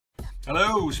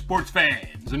Hello, sports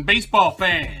fans and baseball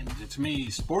fans. It's me,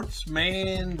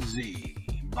 Sportsman Z,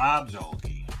 Bob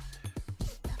Zolke.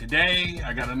 Today,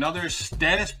 I got another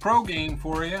Statis Pro game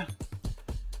for you.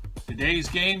 Today's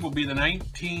game will be the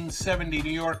 1970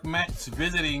 New York Mets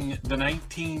visiting the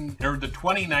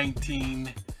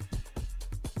 2019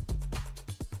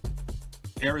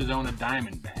 Arizona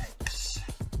Diamondbacks.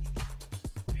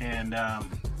 And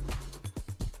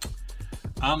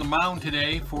on the mound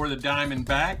today for the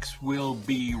Diamondbacks will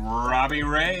be Robbie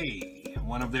Ray,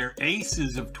 one of their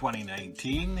aces of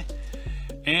 2019,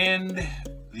 and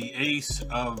the ace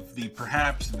of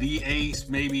perhaps the ace,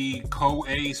 maybe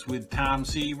co-ace with Tom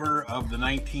Seaver of the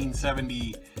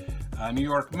 1970 New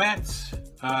York Mets.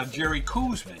 Jerry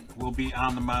Koosman will be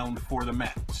on the mound for the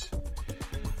Mets.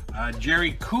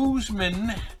 Jerry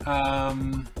Koosman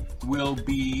will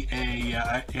be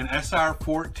an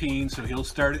SR14, so he'll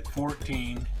start at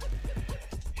 14.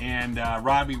 And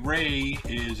Robbie Ray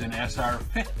is an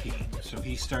SR15, so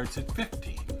he starts at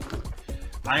 15.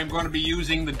 I am going to be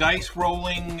using the dice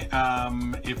rolling.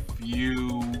 If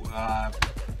you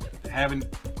haven't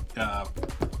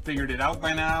figured it out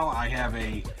by now, I have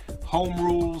a home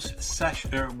rules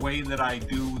way that I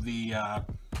do the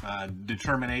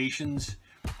determinations.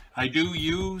 I do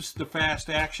use the fast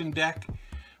action deck,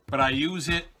 but I use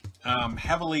it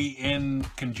heavily in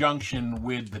conjunction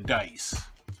with the dice.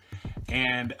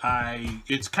 And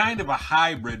it's kind of a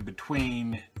hybrid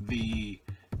between the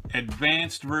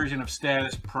advanced version of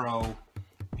Statis Pro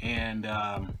and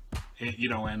the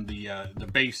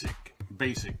basic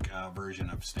version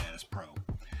of Statis Pro.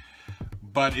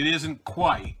 But it isn't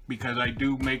quite, because I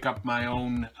do make up my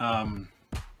own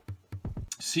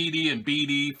CD and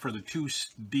BD for the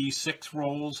 2D6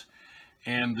 rolls,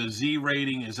 and the Z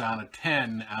rating is on a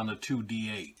 10 on the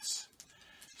 2D8s.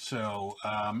 So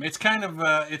it's kind of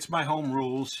it's my home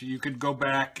rules. You could go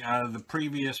back the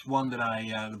previous game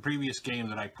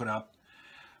that I put up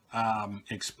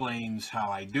explains how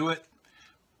I do it.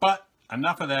 But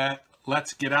enough of that.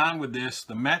 Let's get on with this.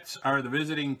 The Mets are the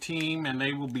visiting team, and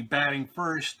they will be batting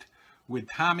first with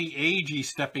Tommy Agee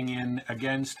stepping in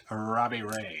against Robbie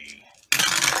Ray.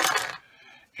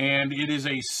 And it is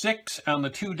a 6 on the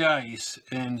 2 dice,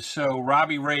 and so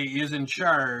Robbie Ray is in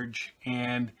charge,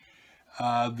 and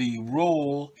the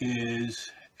roll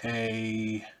is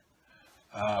a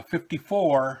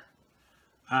 54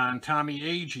 on Tommy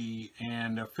Agee,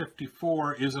 and a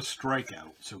 54 is a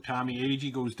strikeout. So Tommy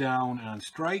Agee goes down on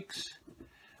strikes.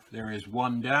 There is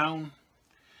 1 down.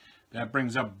 That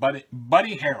brings up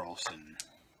Buddy Harrelson.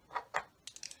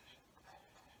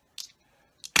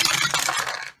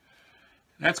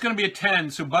 That's going to be a 10,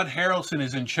 so Bud Harrelson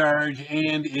is in charge,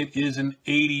 and it is an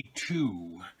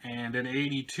 82. And an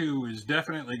 82 is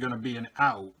definitely going to be an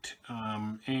out.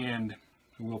 And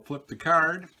we'll flip the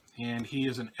card, and he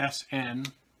is an SN.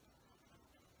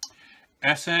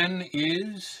 SN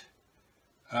is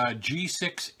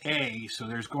G6A, so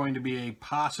there's going to be a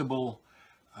possible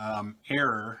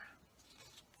error.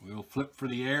 We'll flip for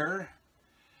the error,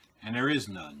 and there is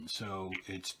none, so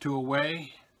it's 2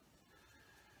 away.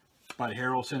 But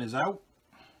Harrelson is out.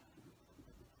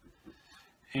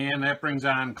 And that brings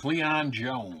on Cleon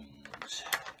Jones.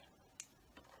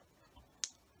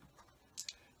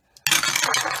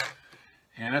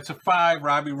 And that's a 5.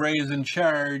 Robbie Ray is in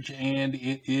charge, and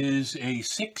it is a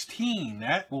 16.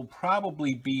 That will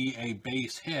probably be a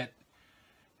base hit.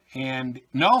 And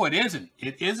no, it isn't.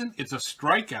 It isn't. It's a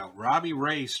strikeout. Robbie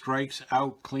Ray strikes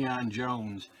out Cleon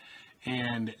Jones.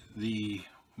 And the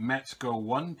Mets go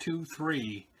 1, 2,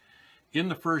 3. In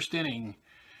the first inning,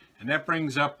 and that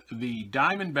brings up the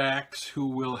Diamondbacks, who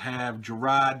will have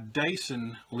Gerard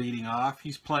Dyson leading off.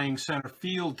 He's playing center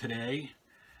field today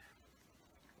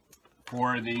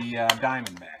for the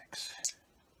Diamondbacks.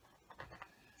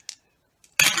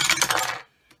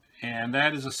 And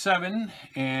that is a 7,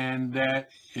 and that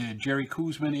Jerry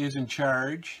Koosman is in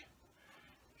charge.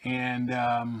 And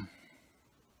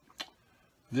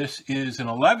this is an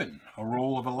 11, a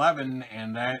roll of 11,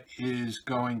 and that is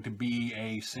going to be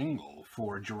a single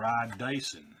for Gerard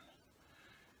Dyson.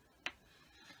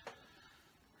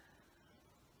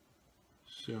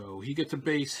 So he gets a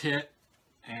base hit,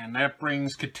 and that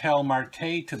brings Ketel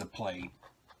Marte to the plate.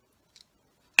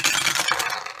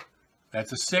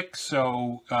 That's a 6,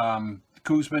 so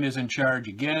Koosman is in charge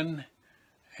again,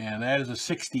 and that is a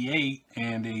 68,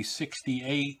 and a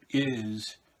 68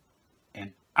 is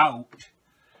an out.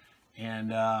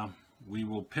 And we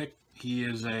will pick, he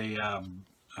is a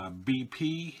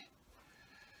BP,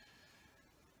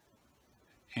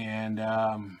 and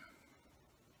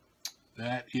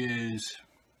that is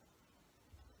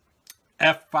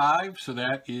F5, so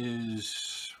that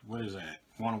is, what is that?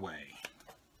 One away.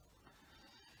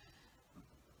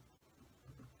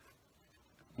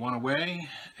 One away,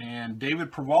 and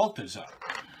David Peralta's up.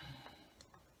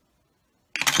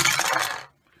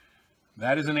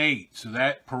 That is an 8, so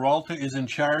that Peralta is in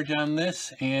charge on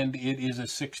this, and it is a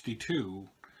 62,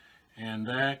 and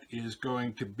that is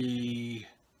going to be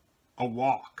a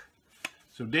walk.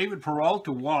 So David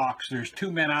Peralta walks. There's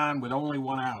 2 men on with only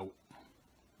 1 out.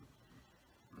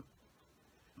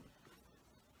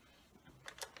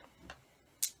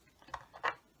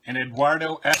 And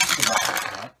Eduardo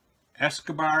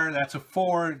Escobar, that's a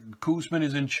 4. Koosman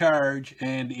is in charge,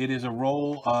 and it is a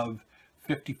roll of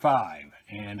 55.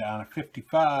 And on a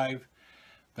 55,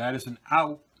 that is an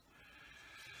out.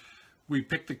 We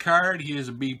pick the card. He is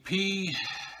a BP.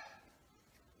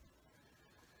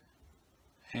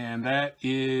 And that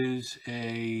is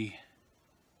a,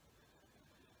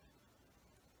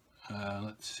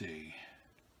 let's see,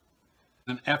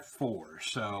 an F4.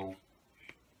 So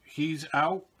he's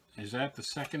out. Is that the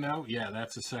second out? Yeah,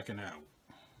 that's the second out.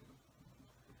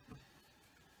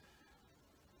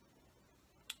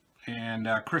 And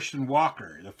Christian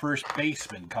Walker, the first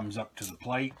baseman, comes up to the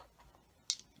plate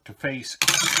to face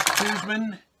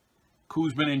Koosman.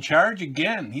 Koosman in charge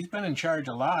again. He's been in charge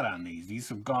a lot on these. These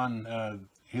have gone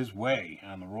his way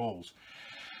on the rolls.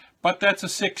 But that's a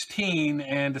 16,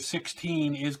 and a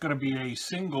 16 is going to be a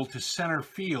single to center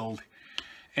field.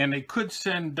 And they could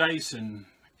send Dyson,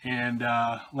 and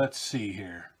let's see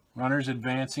here. Runners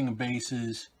advancing and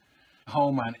bases.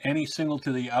 Home on any single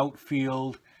to the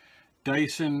outfield.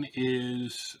 Dyson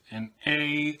is an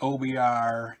A,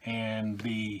 OBR, and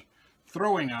the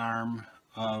throwing arm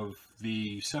of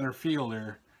the center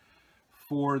fielder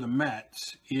for the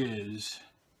Mets is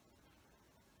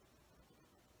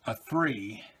a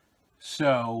 3.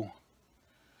 So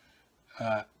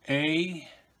A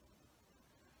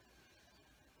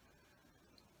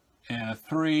and a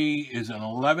 3 is an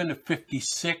 11 to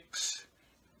 56.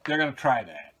 They're going to try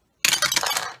that.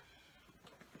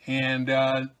 And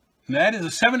that is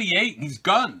a 78. He's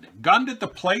gunned at the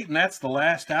plate, and that's the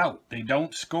last out. They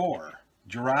don't score.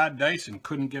 Gerard Dyson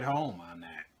couldn't get home on that.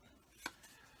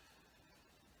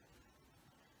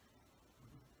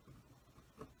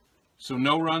 So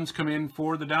no runs come in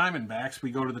for the Diamondbacks.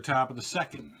 We go to the top of the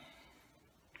second.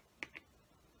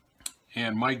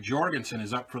 And Mike Jorgensen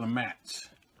is up for the Mets.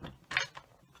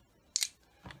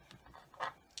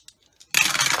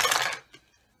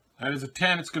 That is a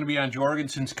 10. It's going to be on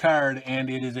Jorgensen's card, and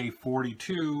it is a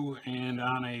 42. And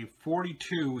on a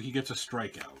 42, he gets a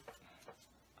strikeout.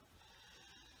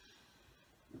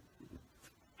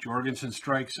 Jorgensen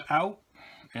strikes out.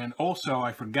 And also,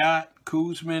 I forgot,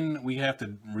 Koosman, we have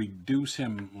to reduce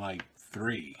him like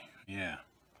 3. Yeah.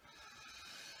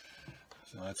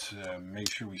 So let's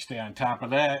make sure we stay on top of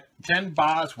that. 10,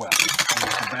 Boswell is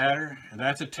the batter.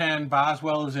 That's a 10.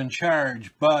 Boswell is in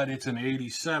charge, but it's an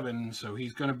 87, so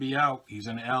he's going to be out. He's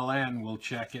an LN. We'll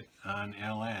check it on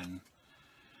LN.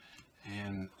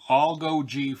 And all go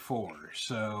G4,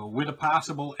 so with a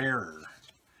possible error.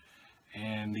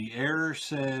 And the error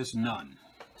says none.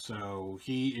 So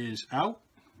he is out.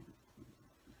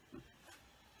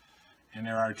 And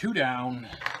there are 2 down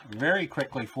very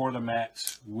quickly for the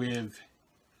Mets with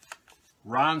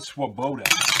Ron Swoboda.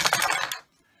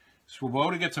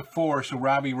 Swoboda gets a 4, so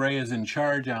Robbie Ray is in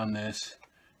charge on this.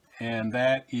 And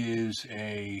that is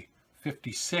a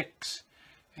 56.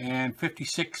 And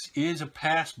 56 is a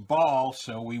passed ball,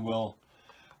 so we will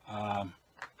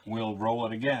we'll roll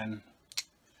it again.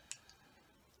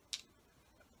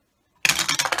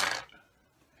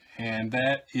 And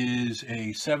that is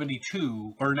a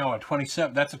 72, or no, a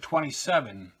 27. That's a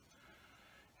 27.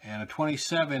 And a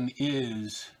 27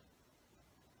 is,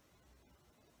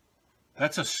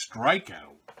 that's a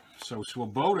strikeout. So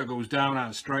Swoboda goes down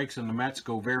on strikes, and the Mets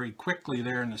go very quickly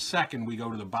there in the second. We go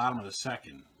to the bottom of the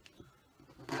second.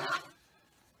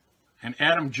 And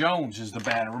Adam Jones is the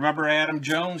batter. Remember Adam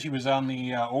Jones? He was on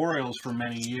the Orioles for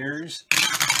many years.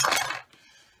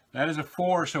 That is a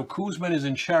 4, so Koosman is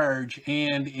in charge,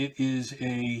 and it is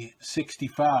a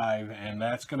 65, and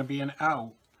that's going to be an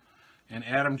out. And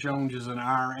Adam Jones is an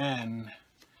RN,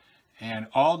 and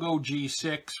all go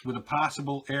G6 with a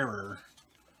possible error,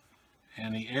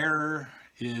 and the error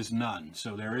is none.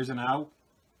 So there is an out.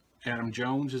 Adam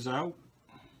Jones is out,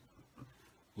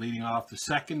 leading off the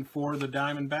second for the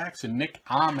Diamondbacks, and Nick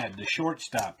Ahmed, the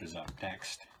shortstop, is up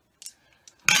next.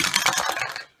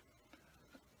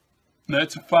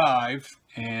 That's a 5,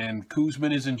 and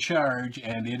Koosman is in charge,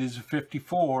 and it is a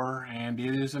 54, and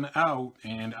it is an out,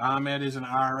 and Ahmed is an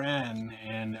RN,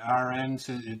 and RN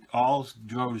says it all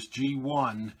goes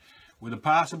G1 with a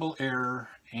possible error,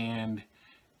 and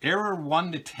error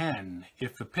 1 to 10.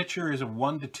 If the pitcher is a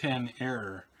 1 to 10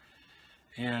 error,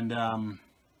 and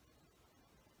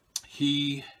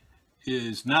he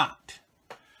is not,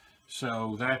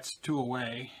 so that's 2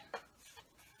 away.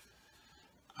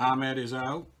 Ahmed is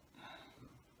out,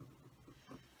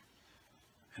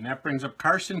 and that brings up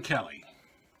Carson Kelly.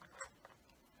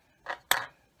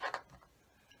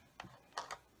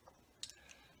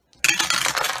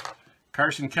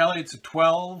 Carson Kelly, it's a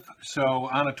 12. So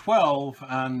on a 12,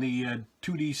 on the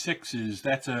 2d6s,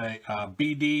 that's a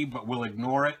BD, but we'll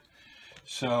ignore it.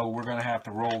 So we're going to have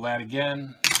to roll that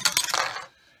again.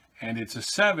 And it's a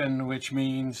 7, which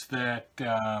means that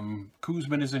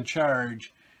Koosman is in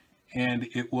charge. And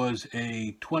it was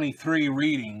a 23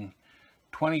 reading.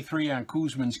 23 on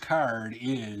Koosman's card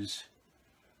is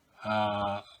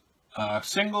a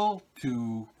single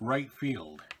to right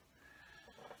field.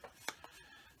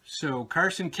 So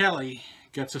Carson Kelly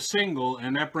gets a single,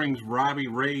 and that brings Robbie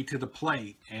Ray to the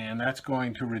plate, and that's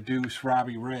going to reduce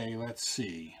Robbie Ray. Let's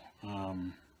see,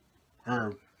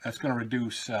 or that's going to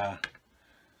reduce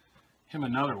him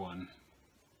another one,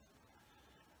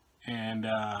 and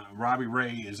Robbie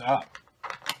Ray is up.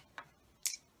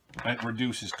 That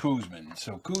reduces Koosman.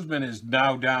 So Koosman is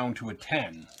now down to a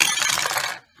 10.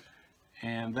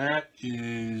 And that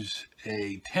is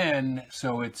a 10,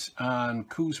 so it's on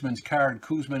Koosman's card.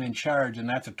 Koosman in charge, and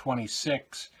that's a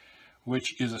 26,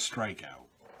 which is a strikeout.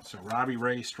 So Robbie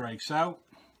Ray strikes out.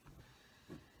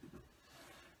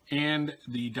 And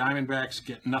the Diamondbacks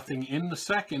get nothing in the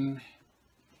second.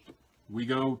 We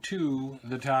go to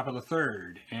the top of the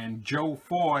third, and Joe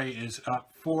Foy is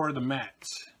up for the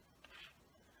Mets.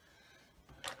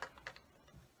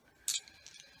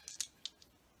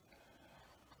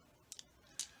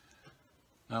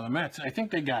 Now the Mets, I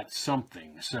think they got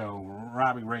something. So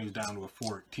Robbie Ray's down to a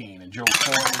 14, and Joe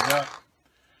Foy is up.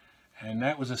 And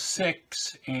that was a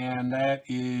 6, and that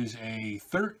is a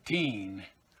 13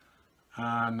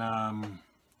 on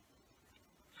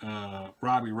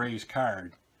Robbie Ray's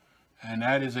card. And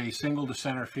that is a single to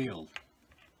center field.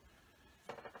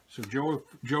 So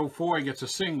Joe Foy gets a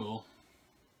single.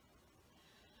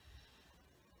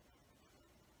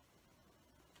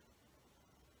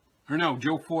 Or no,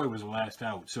 Joe Foy was the last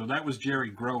out. So that was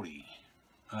Jerry Grody.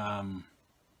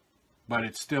 But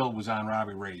it still was on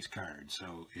Robbie Ray's card.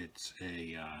 So it's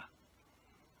a,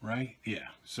 right? Yeah.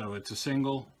 So it's a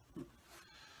single.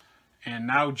 And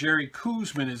now Jerry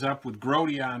Koosman is up with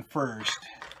Grody on first.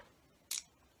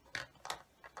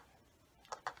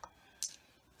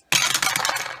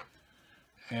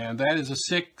 And that is a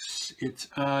 6. It's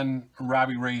on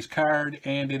Robbie Ray's card.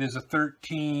 And it is a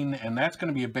 13. And that's going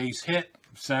to be a base hit.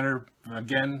 Center,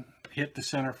 again, hit the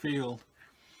center field.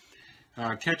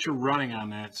 Catcher running on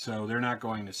that, so they're not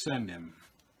going to send him.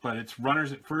 But it's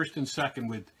runners at first and second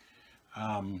with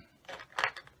no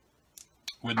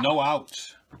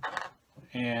outs.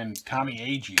 And Tommy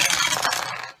Agee.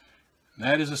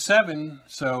 That is a 7,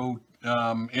 so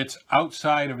it's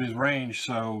outside of his range.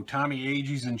 So Tommy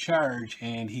Agee's in charge,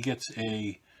 and he gets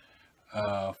a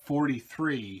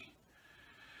 43.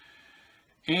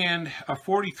 And a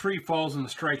 43 falls in the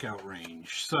strikeout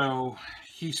range. So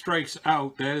he strikes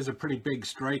out. That is a pretty big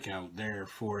strikeout there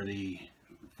for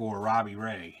Robbie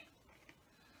Ray.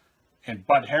 And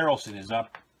Bud Harrelson is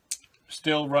up.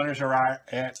 Still runners are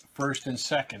at first and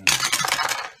second.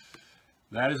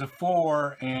 That is a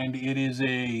 4, and it is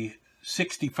a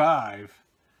 65.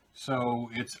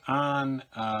 So it's on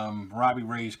Robbie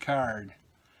Ray's card.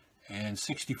 And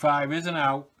 65 is an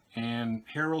out, and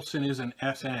Harrelson is an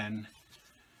SN.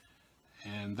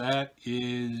 And that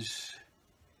is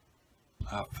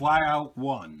a fly out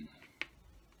 1,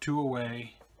 2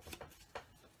 away.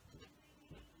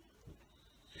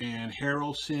 And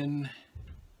Harrelson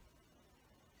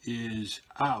is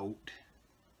out.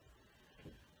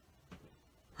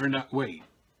 Or not, wait.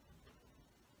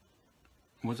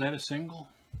 Was that a single?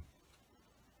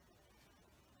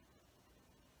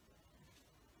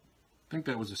 I think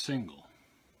that was a single.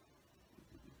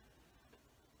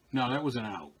 No, that was an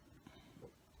out.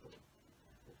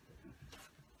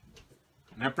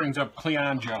 And that brings up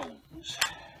Cleon Jones.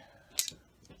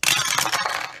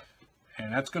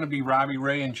 And that's going to be Robbie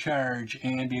Ray in charge,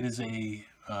 and it is a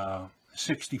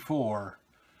 64.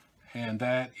 And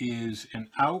that is an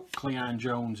out. Cleon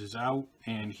Jones is out,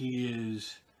 and he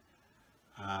is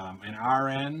an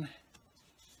RN.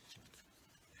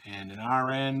 And an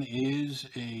RN is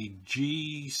a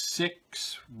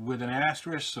G6 with an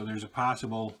asterisk, so there's a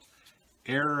possible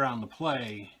error on the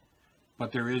play.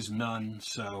 But there is none,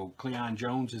 so Cleon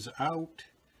Jones is out.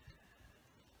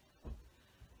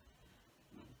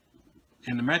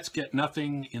 And the Mets get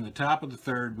nothing in the top of the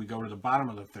third. We go to the bottom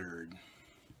of the third.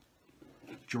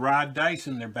 Gerard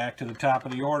Dyson, they're back to the top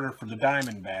of the order for the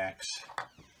Diamondbacks.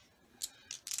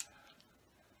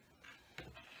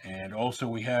 And also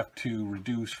we have to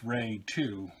reduce Ray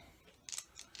too.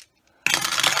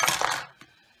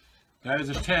 That is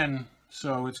a 10,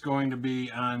 so it's going to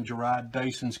be on Gerard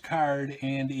Dyson's card,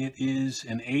 and it is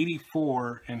an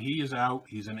 84, and he is out.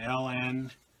 He's an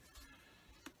LN.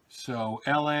 So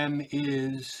LN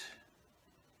is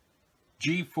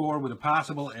G4 with a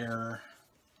possible error,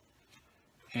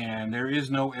 and there is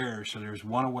no error, so there's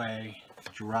one away.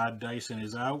 Gerard Dyson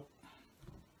is out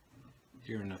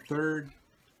here in the third.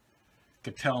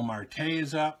 Ketel Marte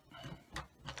is up.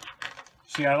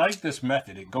 See, I like this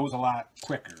method. It goes a lot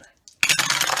quicker.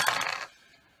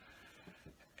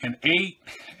 An 8,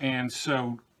 and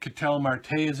so Ketel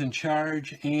Marte is in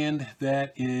charge, and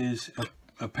that is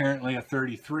apparently a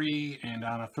 33, and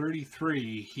on a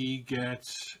 33 he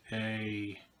gets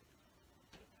a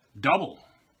double.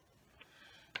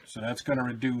 So that's going to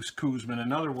reduce Koosman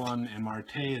another one, and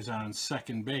Marte is on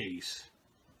second base.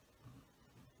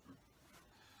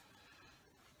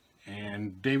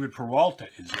 And David Peralta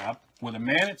is up with a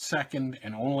man at second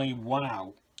and only one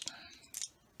out.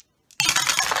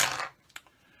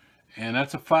 And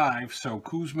that's a 5, so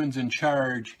Koosman's in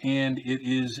charge, and it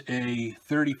is a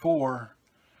 34,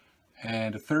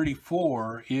 and a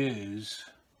 34 is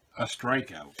a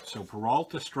strikeout. So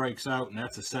Peralta strikes out, and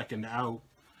that's a second out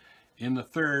in the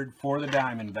third for the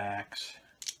Diamondbacks,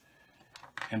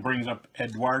 and brings up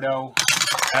Eduardo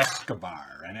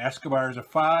Escobar. And Escobar is a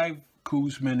 5.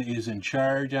 Koosman is in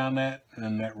charge on that,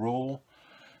 in that role.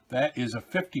 That is a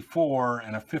 54,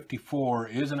 and a 54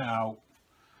 is an out.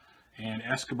 And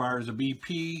Escobar is a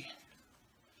BP,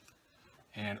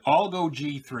 and all go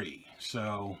G3.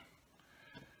 So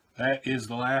that is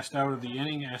the last out of the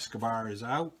inning. Escobar is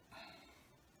out.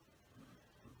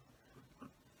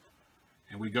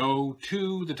 And we go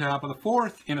to the top of the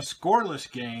fourth in a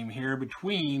scoreless game here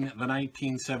between the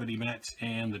 1970 Mets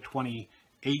and the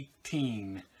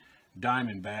 2018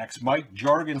 Diamondbacks. Mike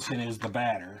Jorgensen is the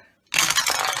batter.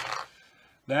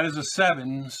 That is a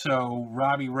 7, so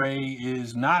Robbie Ray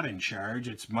is not in charge.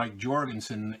 It's Mike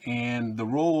Jorgensen, and the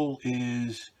roll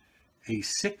is a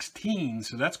 16,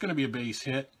 so that's going to be a base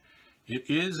hit. It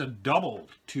is a double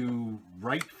to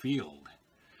right field.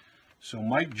 So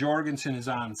Mike Jorgensen is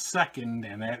on second,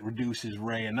 and that reduces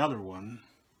Ray another one.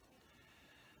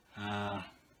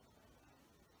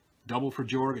 Double for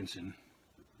Jorgensen.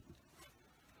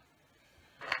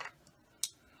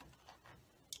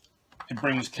 It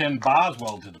brings Ken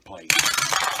Boswell to the plate.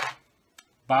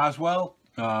 Boswell,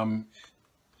 Ray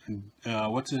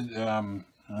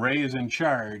is in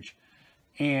charge,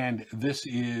 and this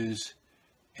is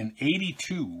an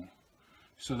 82,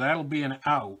 so that'll be an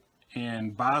out,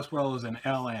 and Boswell is an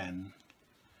LN,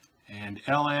 and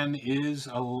LN is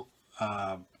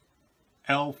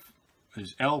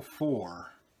L4,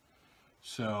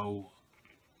 so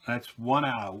that's one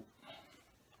out.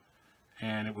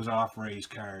 And it was off Ray's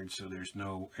card, so there's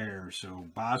no error. So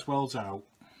Boswell's out.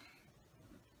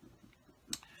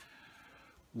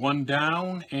 One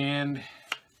down, and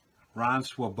Ron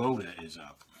Swoboda is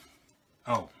up.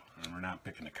 Oh, and we're not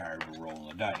picking the card, we're rolling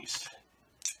the dice.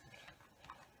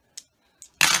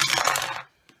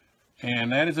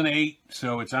 And that is an 8,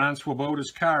 so it's on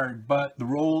Swoboda's card, but the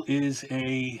roll is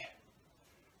a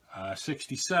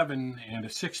 67, and a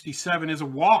 67 is a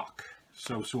walk.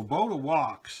 So Swoboda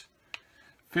walks.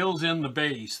 Fills in the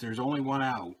base. There's only one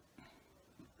out.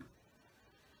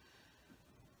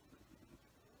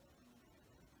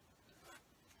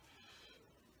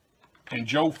 And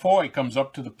Joe Foy comes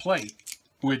up to the plate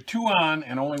with 2 on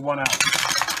and only 1 out.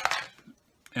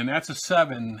 And that's a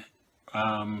 7.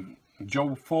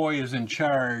 Joe Foy is in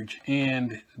charge,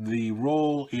 and the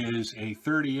roll is a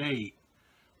 38.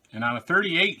 And on a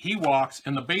 38, he walks,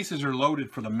 and the bases are loaded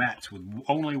for the Mets with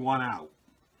only 1 out.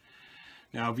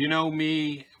 Now, if you know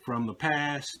me from the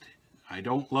past, I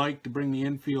don't like to bring the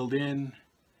infield in,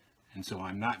 and so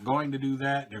I'm not going to do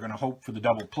that. They're going to hope for the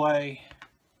double play.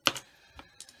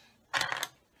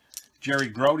 Jerry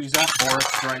Grody's up, or a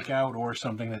strikeout, or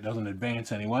something that doesn't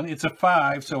advance anyone. It's a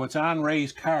 5, so it's on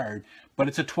Ray's card, but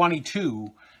it's a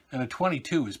 22, and a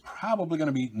 22 is probably going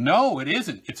to be... No, it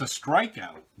isn't. It's a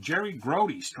strikeout. Jerry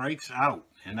Grody strikes out,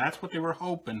 and that's what they were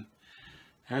hoping.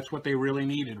 That's what they really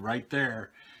needed right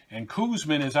there. And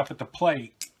Koosman is up at the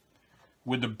plate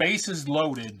with the bases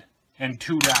loaded and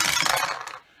 2 down.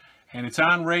 And it's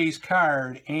on Ray's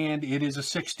card, and it is a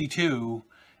 62.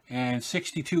 And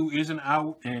 62 is an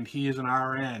out, and he is an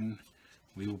RN.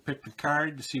 We will pick the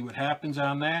card to see what happens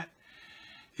on that.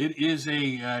 It is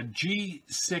a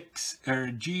G6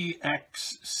 or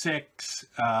GX6,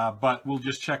 but we'll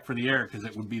just check for the error because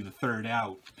it would be the third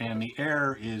out. And the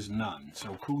error is none.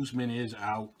 So Koosman is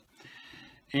out.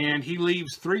 And he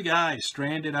leaves three guys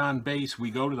stranded on base.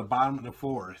 We go to the bottom of the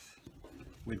fourth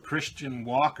with Christian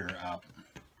Walker up.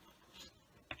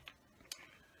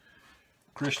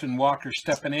 Christian Walker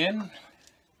stepping in.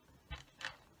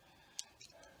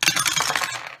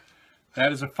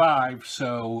 That is a 5,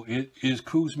 so it is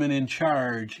Koosman in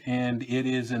charge, and it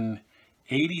is an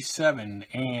 87,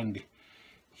 and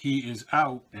he is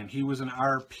out, and he was an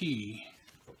RP,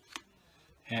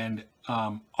 and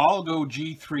I'll go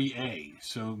G3A.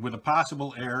 So with a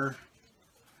possible error,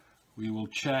 we will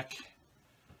check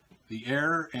the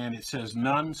error, and it says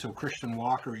none, so Christian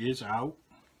Walker is out.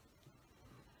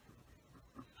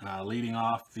 Leading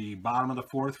off the bottom of the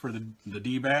fourth for the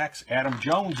D-backs, Adam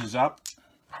Jones is up.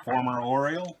 Former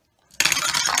Oriole.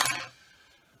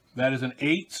 That is an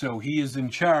 8, so he is in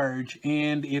charge,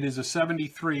 and it is a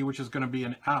 73, which is going to be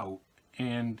an out,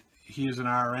 and he is an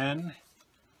RN,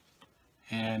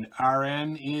 and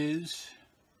RN is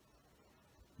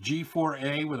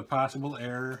G4A with a possible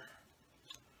error,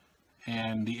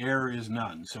 and the error is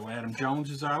none. So Adam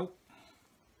Jones is out.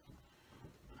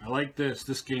 I like this.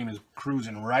 This game is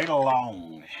cruising right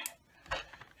along,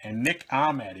 and Nick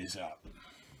Ahmed is up.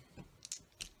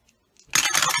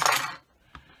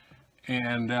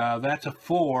 And that's a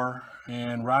 4,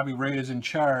 and Robbie Ray is in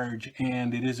charge,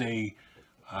 and it is an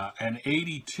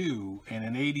 82, and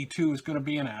an 82 is going to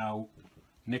be an out.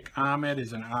 Nick Ahmed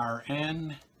is an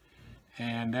RN,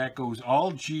 and that goes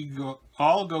all go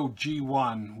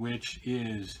G1, which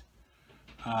is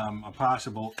a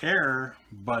possible error,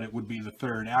 but it would be the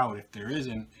third out if there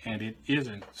isn't, and it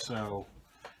isn't. So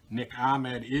Nick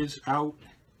Ahmed is out.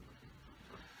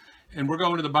 And we're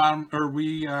going to the bottom, or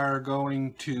we are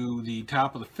going to the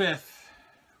top of the fifth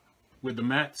with the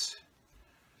Mets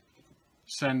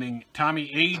sending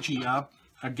Tommy Agee up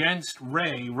against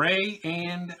Ray. Ray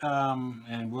and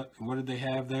what did they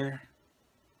have there?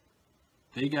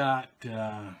 They got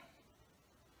no,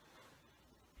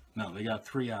 they got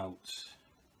 3 outs.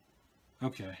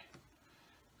 Okay.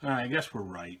 All right, I guess we're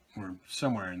right. We're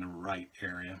somewhere in the right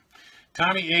area.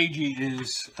 Tommy Agee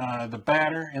is the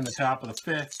batter in the top of the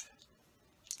fifth.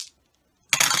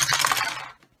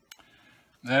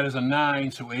 That is a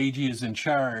 9, so Agee is in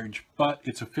charge, but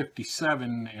it's a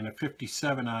 57, and a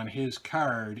 57 on his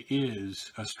card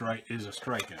is a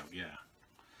strikeout, yeah.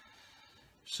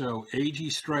 So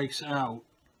Agee strikes out,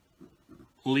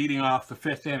 leading off the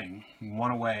 5th inning, 1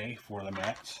 away for the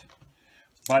Mets.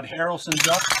 Bud Harrelson's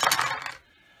up.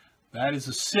 That is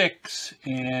a 6,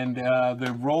 and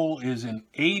the roll is an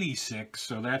 86,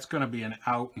 so that's going to be an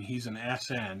out, and he's an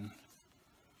SN.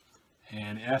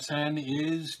 And SN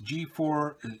is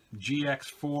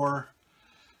GX4,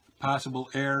 possible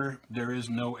error. There is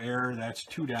no error. That's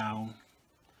 2 down.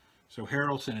 So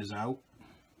Harrelson is out.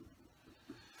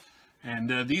 And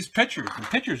the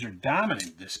pitchers are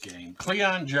dominant this game.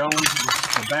 Cleon Jones is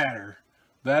the batter.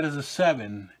 That is a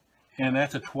 7, and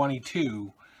that's a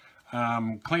 22.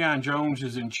 Cleon Jones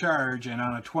is in charge, and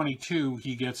on a 22,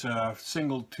 he gets a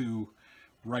single to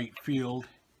right field.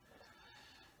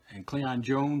 And Cleon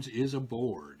Jones is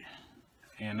aboard.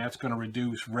 And that's going to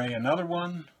reduce Ray another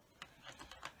 1.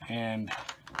 And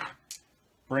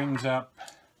brings up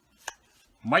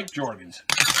Mike Jorgensen.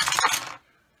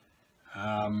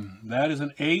 That is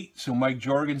an 8, so Mike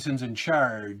Jorgensen's in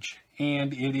charge.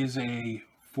 And it is a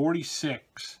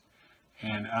 46.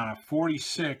 And on a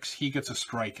 46, he gets a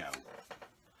strikeout.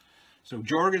 So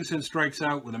Jorgensen strikes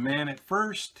out with a man at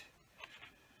first.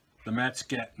 The Mets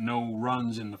get no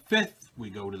runs in the 5th. We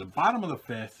go to the bottom of the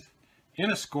 5th in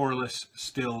a scoreless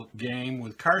still game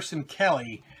with Carson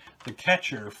Kelly, the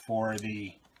catcher for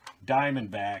the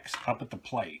Diamondbacks, up at the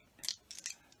plate.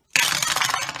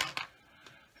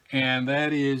 And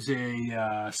that is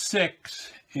a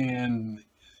 6, and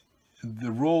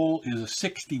the roll is a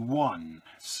 61.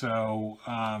 So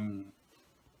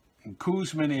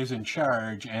Koosman is in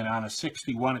charge, and on a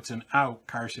 61, it's an out.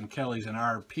 Carson Kelly's an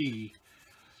RP.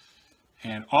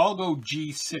 And I'll go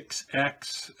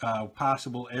G6X,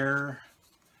 possible error.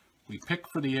 We pick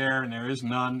for the error, and there is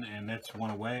none, and that's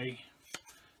 1 away.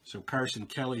 So Carson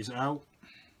Kelly's out.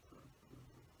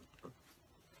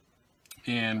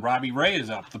 And Robbie Ray is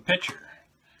up, the pitcher.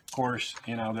 Of course,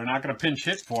 you know, they're not going to pinch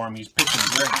hit for him. He's pitching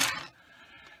great.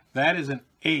 That is an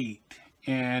 8,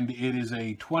 and it is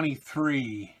a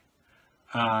 23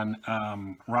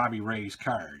 on Robbie Ray's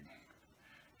card.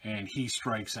 And he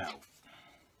strikes out.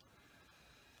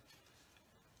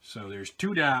 So there's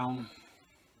 2 down.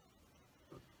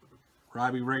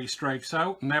 Robbie Ray strikes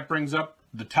out, and that brings up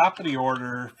the top of the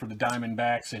order for the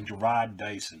Diamondbacks and Jarrod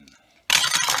Dyson.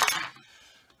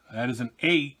 That is an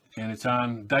 8, and it's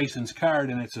on Dyson's card,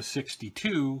 and it's a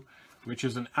 62, which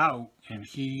is an out, and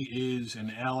he is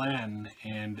an LN,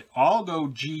 and I'll go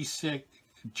G6,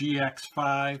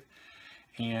 GX5,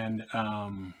 and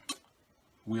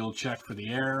we'll check for the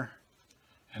error,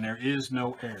 and there is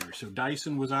no error. So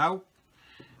Dyson was out,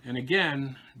 and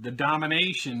again, the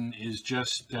domination is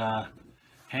just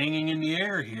hanging in the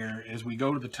air here. As we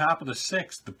go to the top of the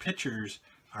 6th, the pitchers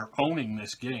are owning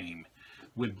this game,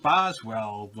 with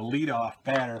Boswell, the leadoff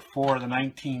batter for the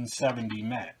 1970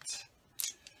 Mets.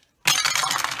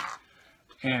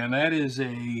 And that is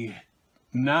a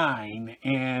 9,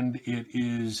 and it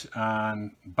is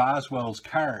on Boswell's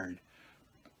card.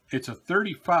 It's a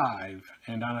 35,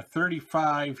 and on a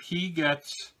 35, he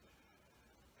gets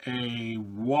a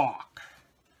walk.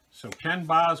 So Ken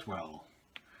Boswell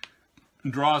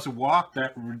draws a walk.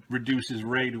 That reduces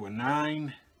Ray to a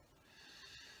 9.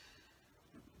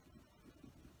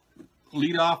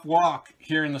 Leadoff walk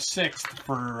here in the 6th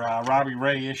for Robbie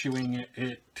Ray, issuing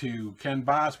it to Ken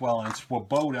Boswell, and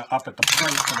Swoboda up at the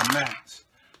plate for the Mets.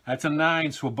 That's a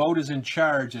 9. Swoboda's in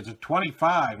charge. It's a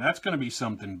 25. That's going to be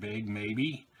something big,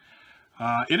 maybe.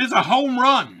 It is a home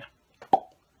run.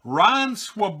 Ron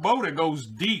Swoboda goes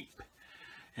deep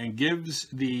and gives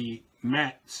the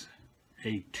Mets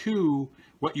a 2,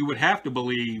 what you would have to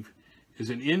believe is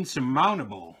an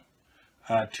insurmountable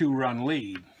 2-run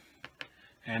lead.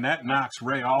 And that knocks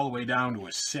Ray all the way down to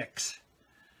a 6.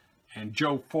 And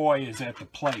Joe Foy is at the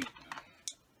plate.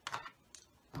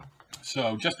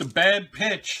 So just a bad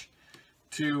pitch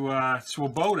to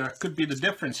Swoboda could be the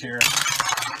difference here.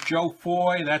 Joe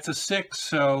Foy, that's a 6.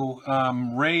 So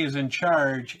Ray is in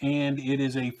charge, and it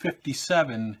is a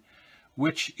 57,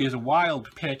 which is a wild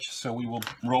pitch. So we will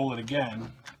roll it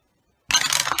again.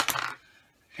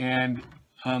 And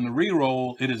on the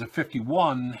re-roll, it is a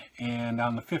 51, and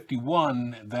on the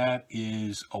 51, that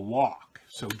is a walk.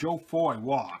 So Joe Foy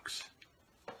walks.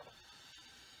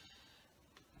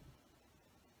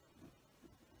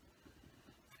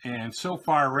 And so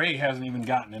far, Ray hasn't even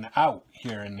gotten an out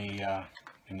here in the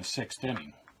 6th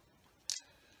inning.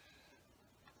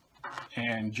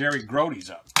 And Jerry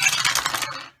Grody's up.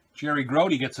 Jerry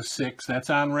Grody gets a 6. That's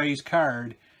on Ray's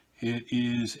card. It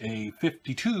is a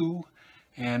 52.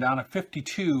 And on a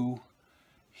 52,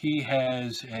 he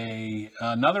has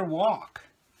another walk.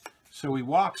 So he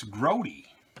walks Grody.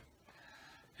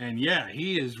 And yeah,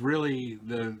 he is really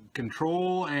the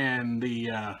control, and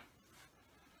the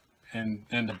and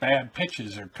the bad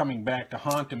pitches are coming back to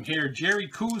haunt him here. Jerry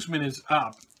Koosman is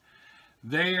up.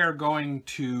 They are going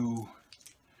to,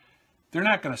 they're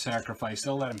not going to sacrifice.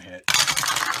 They'll let him hit.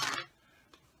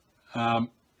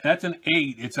 That's an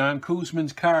 8. It's on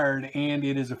Koosman's card, and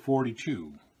it is a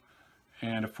 42.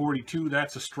 And a 42,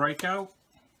 that's a strikeout.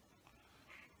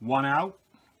 1 out.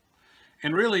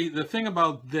 And really, the thing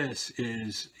about this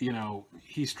is, you know,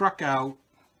 he struck out,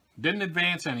 didn't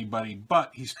advance anybody, but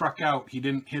he struck out. He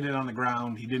didn't hit it on the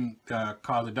ground. He didn't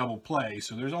cause a double play,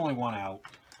 so there's only 1 out.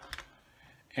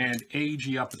 And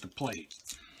Agee up at the plate.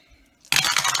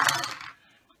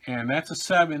 And that's a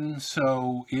 7,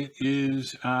 so it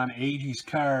is on Agee's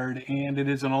card, and it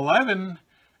is an 11,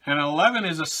 and an 11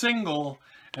 is a single,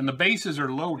 and the bases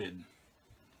are loaded.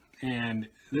 And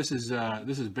this is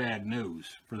bad news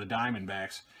for the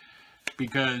Diamondbacks,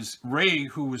 because Ray,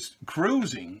 who was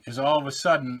cruising, is all of a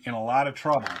sudden in a lot of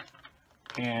trouble,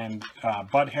 and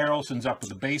Bud Harrelson's up with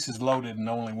the bases loaded and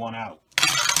only 1 out.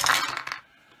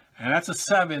 And that's a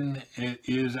 7. It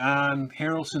is on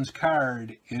Harrelson's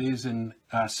card. It is in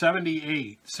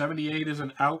 78. 78 is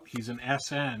an out. He's an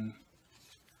SN.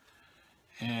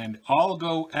 And I'll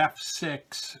go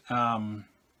F6,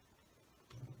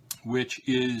 which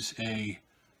is a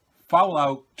foul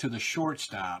out to the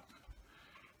shortstop.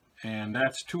 And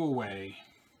that's 2 away.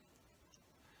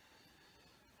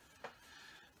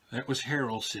 That was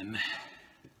Harrelson.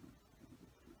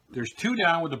 There's 2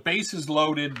 down with the bases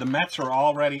loaded. The Mets are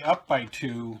already up by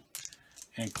 2.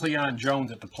 And Cleon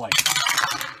Jones at the plate.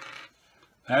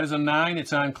 That is a 9.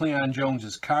 It's on Cleon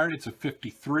Jones's card. It's a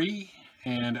 53.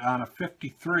 And on a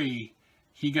 53,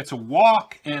 he gets a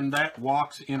walk, and that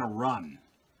walks in a run.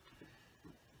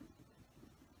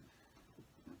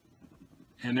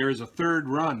 And there is a 3rd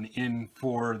run in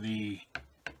for the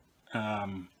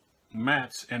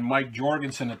Mets, and Mike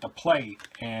Jorgensen at the plate,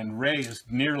 and Ray is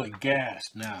nearly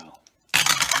gassed now.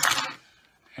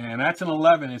 And that's an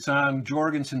 11. It's on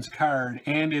Jorgensen's card,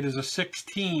 and it is a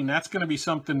 16. That's going to be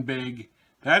something big.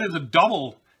 That is a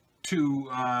double to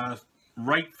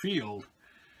right field.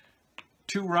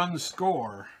 2 runs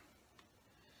score,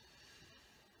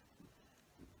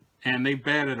 And they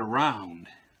batted around,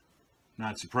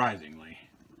 not surprisingly.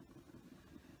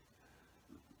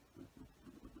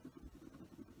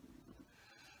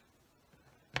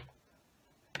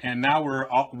 And now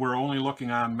we're only looking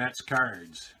on Mets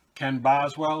cards. Ken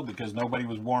Boswell, because nobody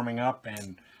was warming up,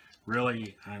 and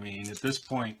really, I mean, at this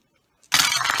point,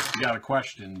 you got a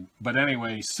question. But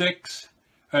anyway, 6.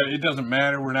 It doesn't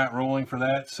matter. We're not rolling for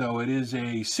that. So it is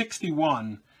a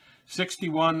 61.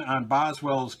 61 on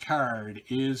Boswell's card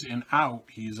is an out.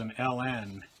 He's an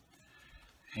LN.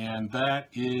 And that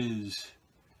is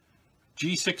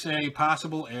G6A,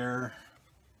 possible error.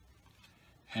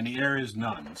 And the error is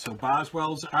none. So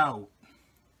Boswell's out.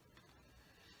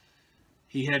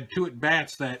 He had 2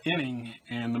 at-bats that inning,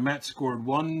 and the Mets scored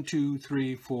 1, 2,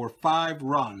 3, 4, 5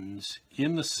 runs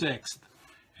in the 6th,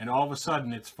 and all of a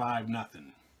sudden it's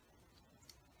 5-0.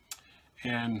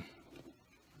 And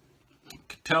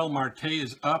Ketel Marte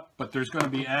is up, but there's going to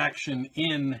be action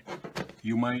in,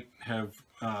 you might have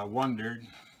wondered,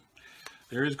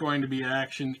 there is going to be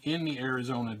action in the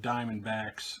Arizona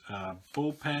Diamondbacks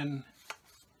bullpen.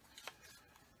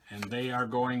 And they are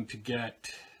going to get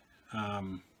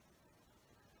they're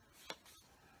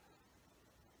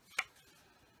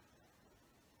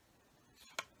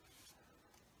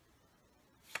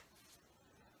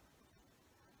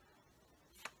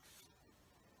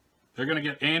going to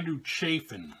get Andrew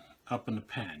Chafin up in the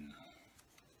pen.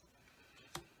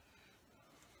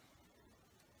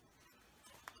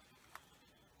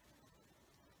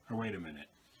 Or wait a minute.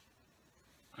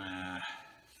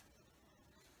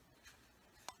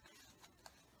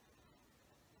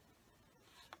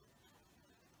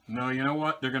 No, you know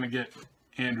what? They're going to get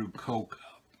Andrew Koch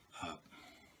up.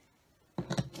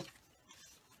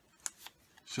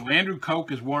 So Andrew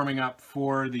Koch is warming up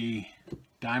for the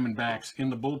Diamondbacks in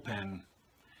the bullpen.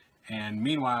 And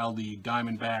meanwhile, the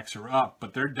Diamondbacks are up,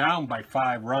 but they're down by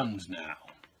 5 runs now.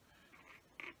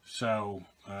 So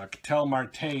Ketel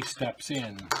Marte steps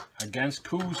in against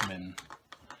Koosman,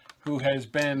 who has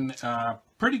been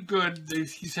pretty good.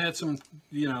 He's had some,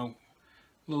 you know,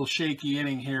 little shaky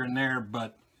inning here and there,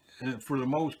 but for the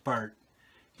most part,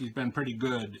 he's been pretty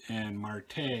good. And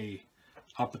Marte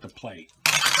up at the plate.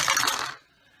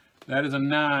 That is a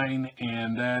 9,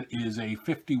 and that is a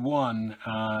 51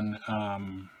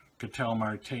 on Ketel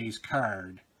Marte's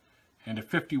card. And a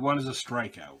 51 is a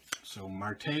strikeout. So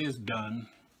Marte is done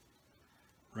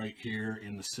right here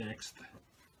in the 6th.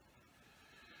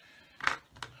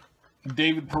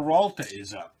 David Peralta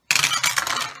is up.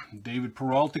 David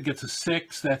Peralta gets a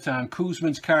 6. That's on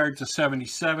Koosman's card. It's a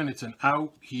 77. It's an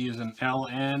out. He is an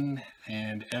LN.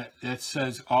 And that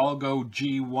says all go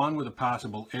G1 with a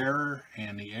possible error.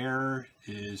 And the error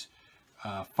is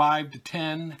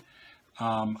 5-10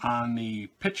 on the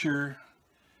pitcher.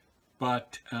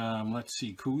 But let's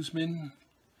see. Koosman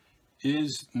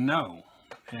is no.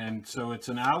 And so it's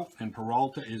an out. And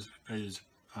Peralta is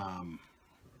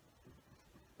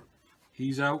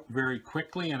he's out very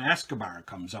quickly, and Escobar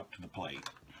comes up to the plate.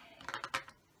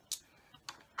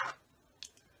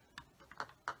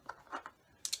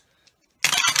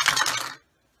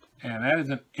 And that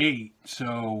is an 8,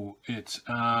 so it's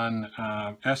on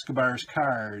Escobar's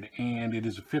card, and it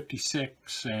is a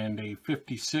 56, and a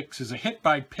 56 is a hit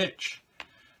by pitch.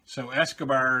 So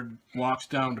Escobar walks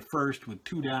down to first with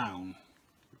 2 down.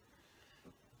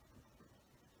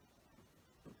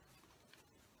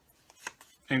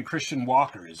 And Christian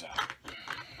Walker is out.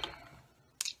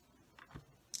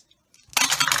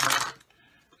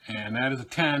 And that is a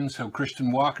 10, so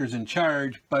Christian Walker's in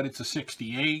charge, but it's a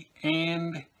 68.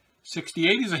 And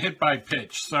 68 is a hit by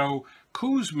pitch. So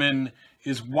Koosman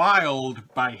is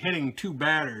wild by hitting 2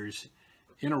 batters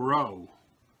in a row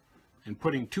and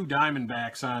putting 2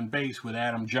 Diamondbacks on base with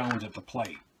Adam Jones at the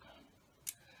plate.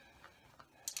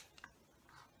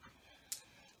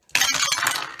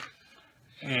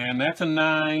 And that's a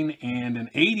 9 and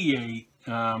an 88.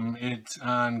 It's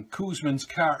on Koosman's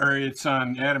card, or it's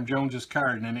on Adam Jones's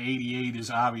card, and an 88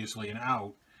 is obviously an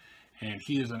out, and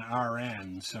he is an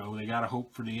RN, so they got to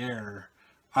hope for the error.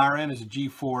 RN is a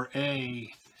G4A,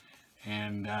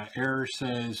 and error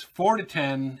says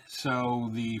 4-10. So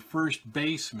the first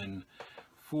baseman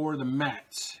for the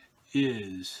Mets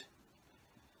is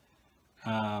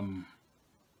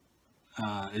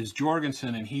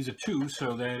Jorgensen, and he's a 2,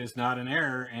 so that is not an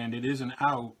error, and it is an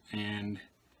out, and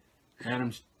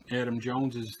Adam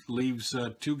Jones leaves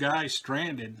 2 guys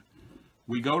stranded.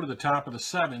 We go to the top of the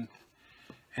 7th,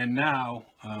 and now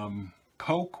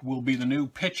Koch will be the new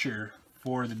pitcher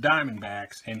for the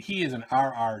Diamondbacks, and he is an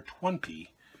RR20,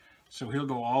 so he'll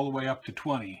go all the way up to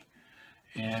 20,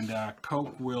 and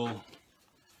Koch will,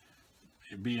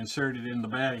 be inserted in the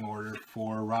batting order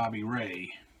for Robbie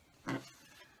Ray.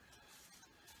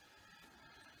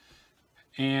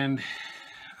 And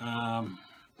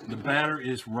the batter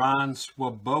is Ron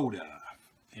Swoboda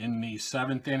in the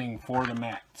 7th inning for the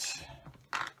Mets.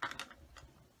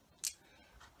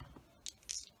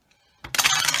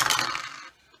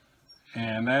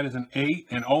 And that is an 8,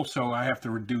 and also I have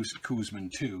to reduce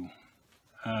Koosman too.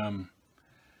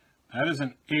 That is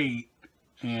an 8,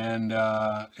 and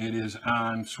it is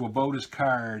on Swoboda's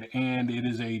card, and it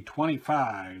is a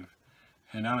 25.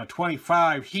 And on a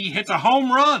 25, he hits a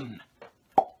home run.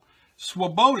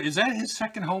 Swoboda, is that his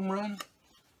second home run?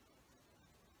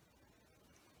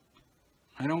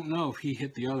 I don't know if he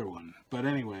hit the other one, but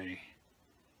anyway,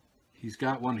 he's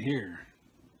got one here.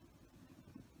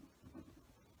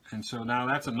 And so now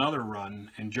that's another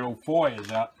run, and Joe Foy is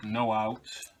up, no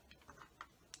outs.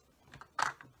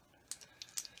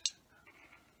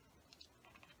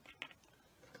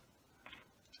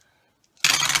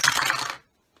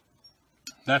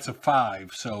 That's a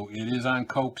 5, so it is on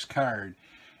Coke's card.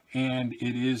 And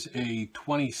it is a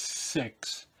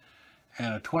 26.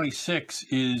 And a 26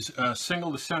 is a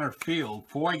single to center field.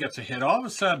 Foy gets a hit. All of a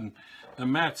sudden, the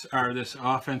Mets are this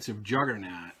offensive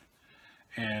juggernaut.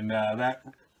 And that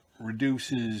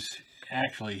reduces,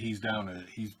 actually, he's down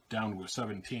to a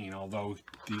 17, although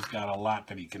he's got a lot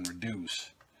that he can reduce,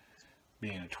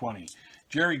 being a 20.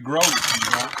 Jerry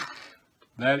Koosman,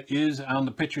 that is on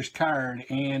the pitcher's card,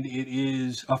 and it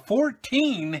is a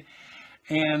 14,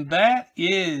 and that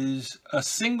is a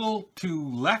single to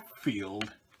left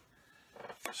field.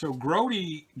 So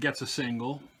Grody gets a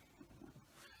single,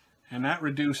 and that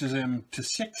reduces him to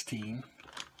 16.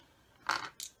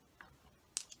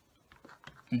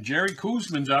 And Jerry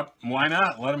Koosman's up. Why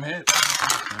not? Let him hit.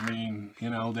 I mean, you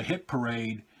know, the hit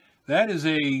parade. That is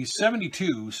a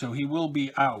 72, so he will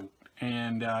be out.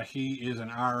 And he is an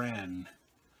RN.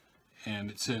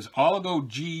 And it says Oligo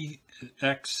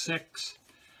GX6.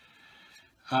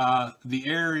 The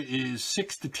error is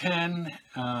 6 to 10.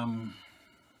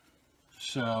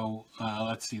 So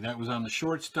let's see. That was on the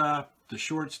shortstop. The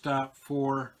shortstop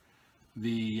for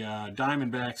the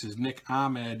Diamondbacks is Nick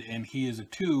Ahmed, and he is a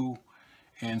 2.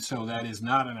 And so that is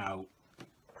not an out.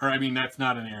 Or, I mean, that's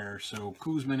not an error. So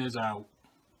Koosman is out.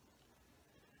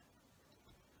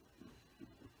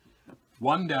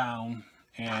 1 down,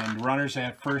 and runners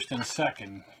at first and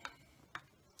second.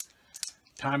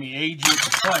 Tommy Agee at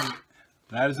the plate.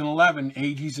 That is an 11.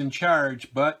 Agee's in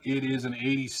charge, but it is an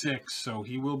 86, so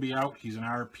he will be out. He's an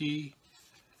RP.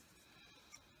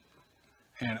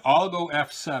 And Oligo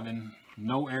F7,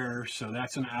 no error, so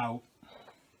that's an out.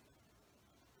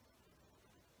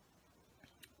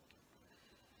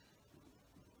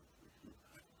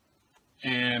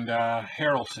 And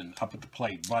Harrelson up at the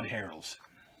plate, Bud Harrelson.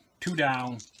 2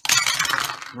 down.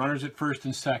 Runners at first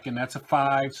and second. That's a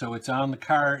 5, so it's on the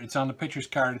card. It's on the pitcher's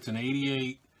card. It's an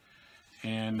 88,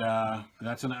 and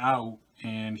that's an out.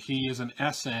 And he is an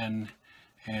SN,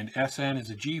 and SN is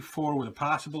a G4 with a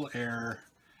possible error,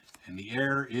 and the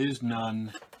error is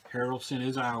none. Harrelson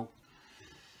is out,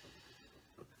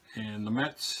 and the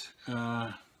Mets.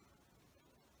 Oh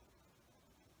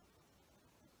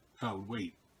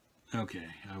wait. Okay,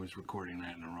 I was recording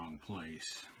that in the wrong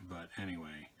place, but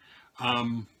anyway.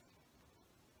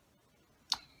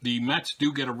 The Mets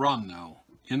do get a run, though,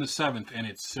 in the 7th, and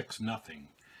it's 6-0.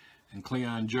 And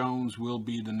Cleon Jones will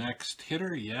be the next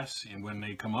hitter, yes, and when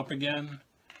they come up again.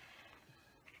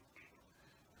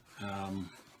 And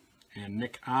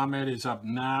Nick Ahmed is up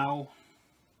now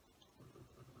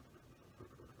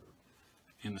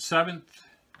in the 7th.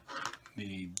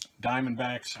 The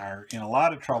Diamondbacks are in a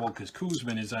lot of trouble because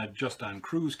Koosman is just on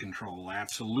cruise control,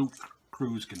 absolute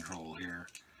cruise control here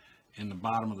in the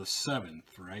bottom of the 7th,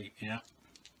 right? Yeah.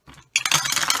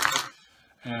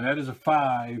 And that is a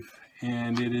 5,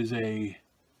 and it is a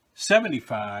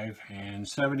 75, and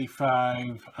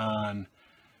 75 on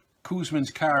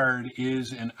Koosman's card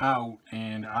is an out,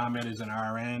 and Ahmed is an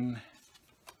RN.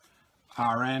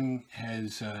 RN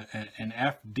has an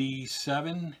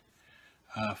FD7.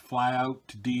 Fly out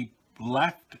to deep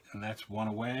left, and that's 1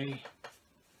 away.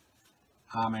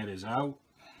 Ahmed is out.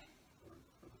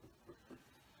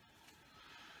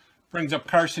 Brings up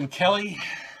Carson Kelly.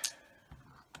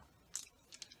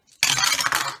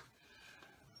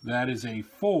 That is a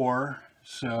 4.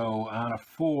 So on a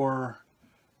 4,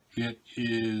 it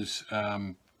is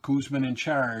Koosman in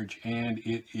charge, and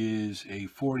it is a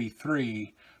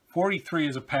 43. 43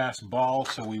 is a pass ball,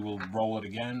 so we will roll it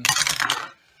again.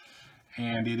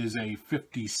 And it is a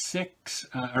 56,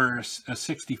 or a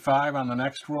 65 on the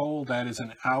next roll. That is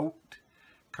an out.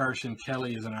 Carson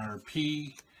Kelly is an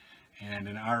RP. And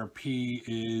an RP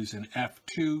is an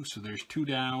F2, so there's 2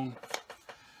 down.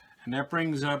 And that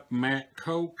brings up Matt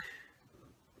Koch.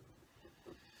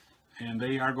 And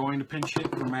they are going to pinch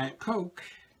hit for Matt Koch.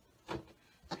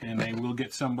 And they will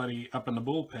get somebody up in the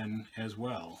bullpen as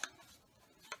well.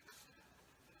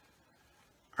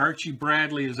 Archie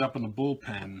Bradley is up in the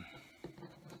bullpen.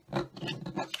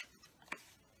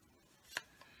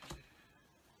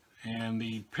 And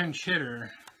the pinch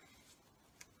hitter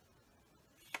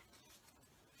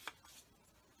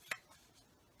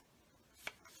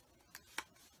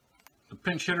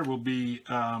will be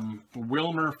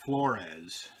Wilmer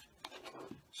Flores.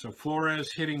 So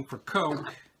Flores hitting for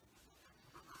Koch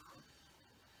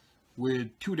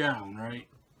with 2 down, right?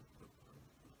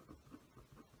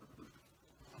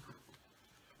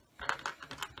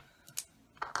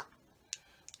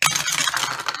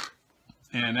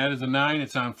 And that is a 9.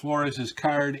 It's on Flores'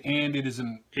 card, and it is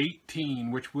an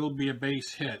 18, which will be a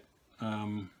base hit.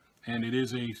 And it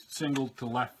is a single to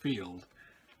left field.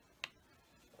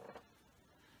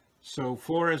 So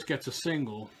Flores gets a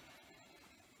single.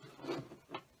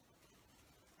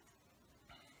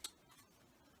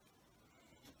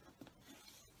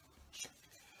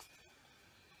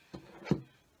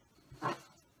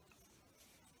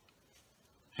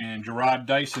 And Gerard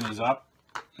Dyson is up.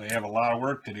 They have a lot of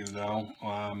work to do, though.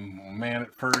 Man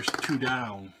at first, 2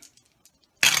 down.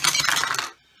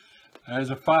 That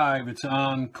is a 5. It's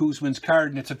on Koosman's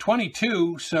card, and it's a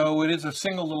 22, so it is a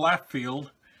single to left field.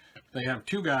 They have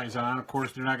 2 guys on. Of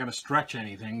course, they're not going to stretch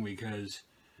anything because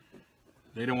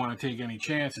they don't want to take any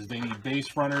chances. They need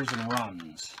base runners and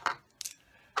runs.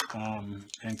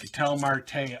 And Ketel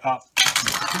Marte up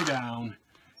with 2 down.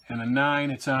 And a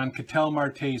 9, it's on Ketel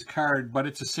Marte's card, but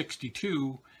it's a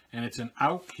 62. And it's an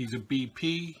out. He's a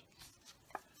BP.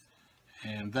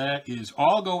 And that is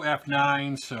all go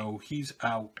F9, so he's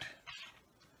out.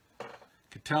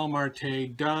 Ketel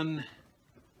Marte done.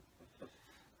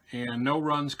 And no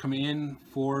runs come in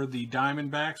for the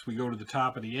Diamondbacks. We go to the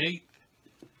top of the 8th.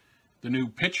 The new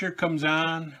pitcher comes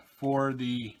on for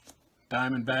the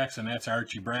Diamondbacks, and that's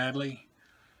Archie Bradley.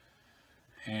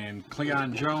 And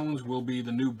Cleon Jones will be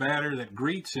the new batter that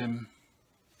greets him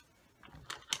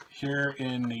here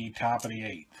in the top of the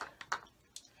 8th.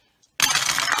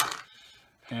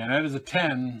 And that is a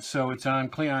 10, so it's on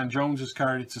Cleon Jones's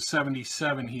card. It's a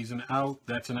 77. He's an out.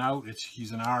 That's an out.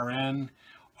 He's an RN.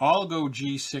 All go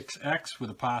G6X with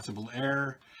a possible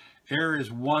error. Error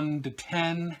is 1 to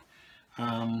 10.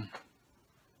 And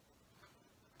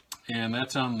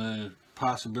that's on the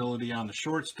possibility on the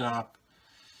shortstop.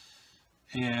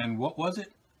 And what was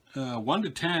it? 1 to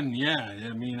 10, yeah.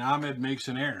 I mean, Ahmed makes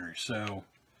an error, so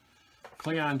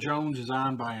Cleon Jones is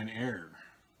on by an error.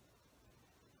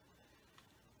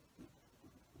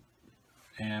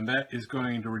 And that is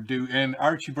going to reduce, and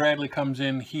Archie Bradley comes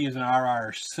in, he is an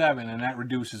RR7, and that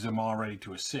reduces him already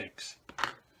to a 6.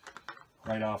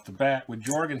 Right off the bat with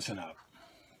Jorgensen up.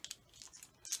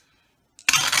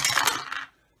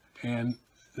 And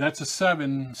that's a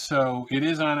 7, so it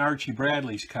is on Archie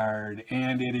Bradley's card,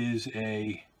 and it is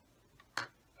a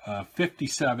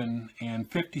 57,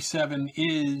 and 57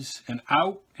 is an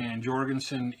out, and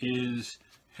Jorgensen is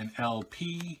an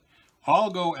LP.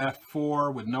 All go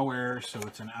F4 with no error, so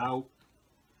it's an out.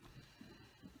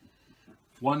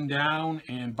 1 down,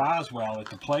 and Boswell at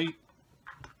the plate.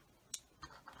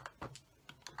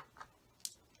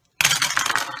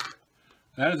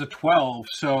 That is a 12,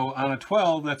 so on a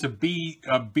 12, that's a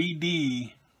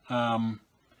BD,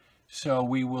 so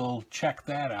we will check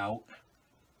that out.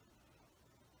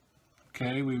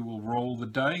 Okay, we will roll the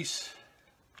dice.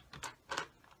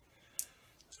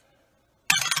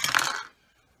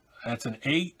 That's an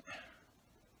 8.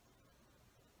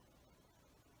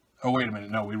 Oh, wait a minute.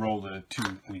 No, we rolled a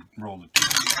 2. We rolled a 2.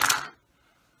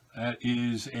 That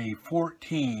is a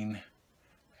 14.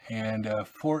 And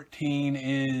 14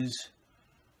 is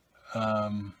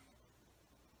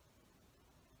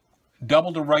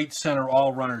double to right center,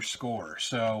 all runners score.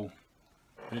 So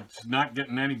it's not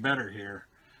getting any better here.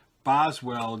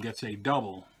 Boswell gets a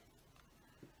double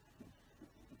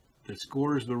that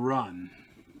scores the run.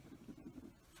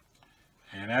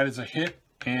 And that is a hit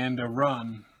and a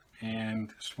run,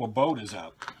 and Swoboda's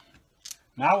out.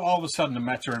 Now all of a sudden the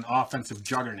Mets are an offensive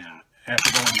juggernaut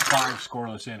after going 5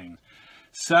 scoreless innings.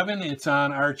 7, it's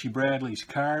on Archie Bradley's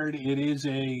card. It is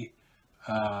a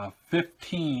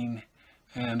 15,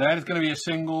 and that is going to be a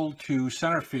single to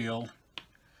center field.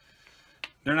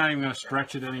 They're not even going to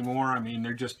stretch it anymore. I mean,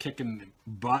 they're just kicking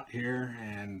butt here,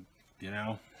 and, you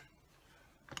know.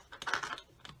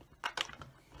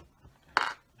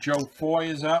 Joe Foy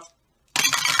is up.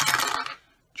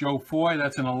 Joe Foy,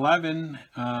 that's an 11.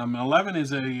 11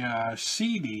 is a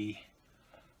CD,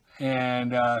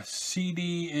 and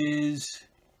CD is,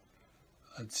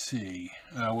 let's see,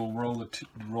 we'll roll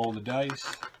the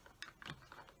dice.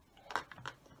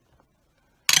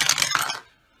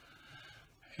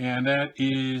 And that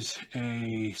is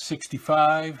a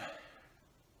 65.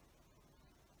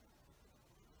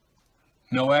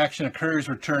 No action occurs,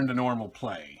 return to normal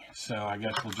play. So I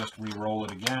guess we'll just re-roll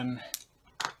it again.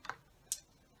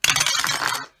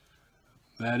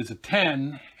 That is a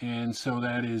 10, and so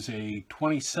that is a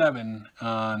 27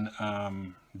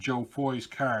 on Joe Foy's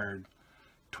card.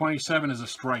 27 is a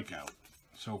strikeout.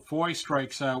 So Foy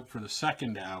strikes out for the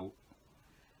second out.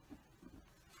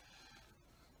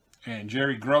 And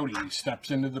Jerry Grody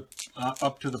steps into the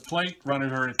up to the plate, running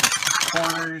her at the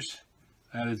corners.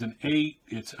 That is an 8.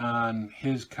 It's on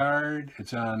his card.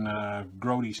 It's on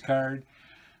Grody's card.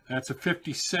 That's a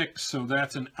 56, so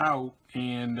that's an out.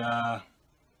 And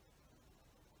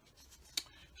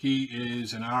he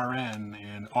is an RN.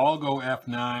 And all go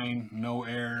F9, no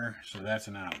error, so that's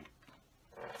an out.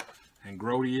 And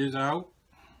Grody is out.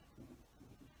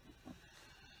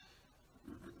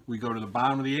 We go to the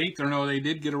bottom of the 8th, or no, they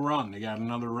did get a run. They got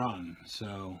another run.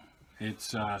 So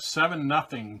it's 7-0,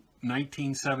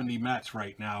 1970 Mets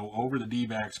right now over the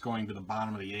D-backs going to the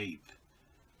bottom of the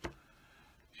 8th.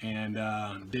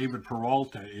 And David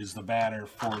Peralta is the batter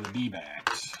for the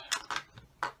D-backs.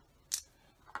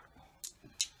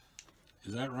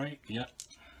 Is that right? Yep.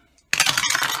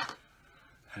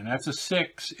 And that's a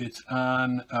 6. It's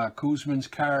on Koosman's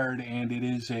card, and it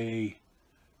is a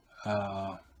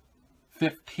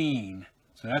 15.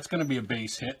 So that's going to be a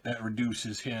base hit. That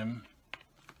reduces him.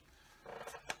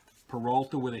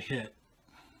 Peralta with a hit.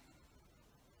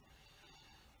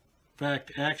 In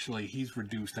fact, actually, he's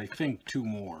reduced, I think, 2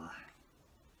 more.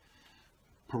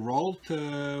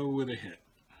 Peralta with a hit.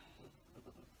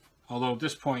 Although at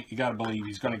this point, you got to believe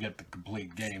he's going to get the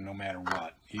complete game no matter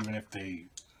what. Even if they,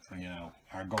 you know,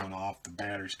 are going off the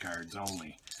batter's cards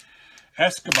only.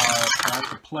 Escobar at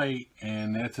the plate,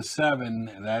 and that's a 7.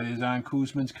 That is on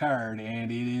Koosman's card,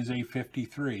 and it is a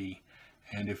 53.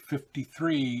 And if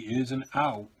 53 is an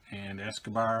out, and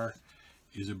Escobar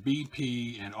is a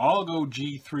BP, and all go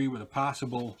G3 with a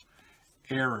possible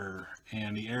error,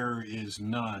 and the error is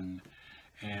none.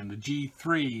 And the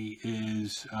G3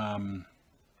 is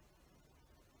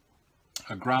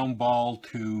a ground ball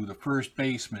to the first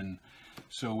baseman,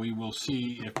 so we will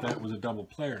see if that was a double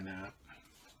play or not.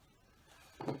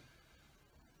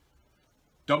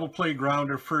 Double play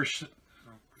grounder, first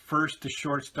to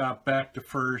shortstop, back to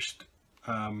first.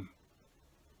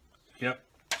 Yep,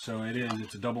 so it is.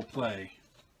 It's a double play.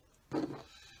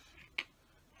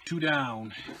 2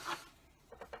 down.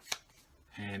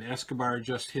 And Escobar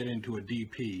just hit into a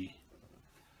DP.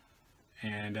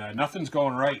 And nothing's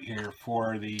going right here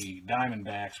for the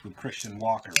Diamondbacks with Christian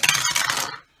Walker.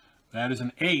 That is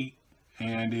an 8,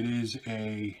 and it is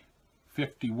a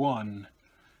 51.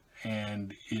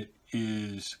 And it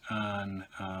is on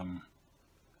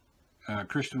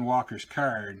Christian Walker's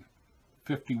card.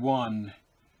 51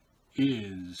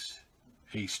 is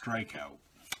a strikeout.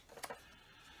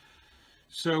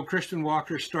 So Christian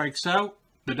Walker strikes out.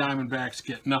 The Diamondbacks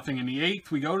get nothing in the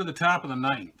 8th. We go to the top of the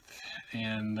 9th.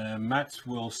 And the Mets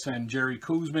will send Jerry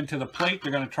Koosman to the plate.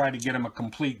 They're going to try to get him a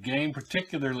complete game,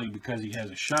 particularly because he has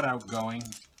a shutout going.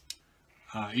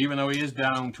 Even though he is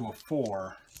down to a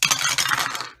 4.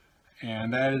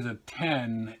 And that is a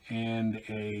 10 and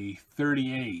a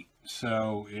 38.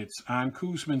 So it's on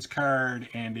Koosman's card,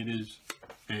 and it is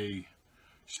a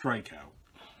strikeout.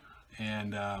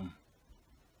 And,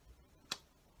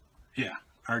 yeah,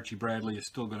 Archie Bradley is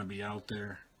still going to be out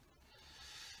there.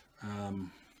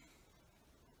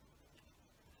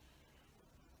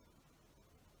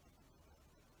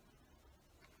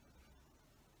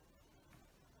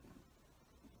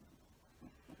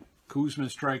 Koosman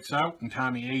strikes out, and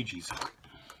Tommy Agee's out.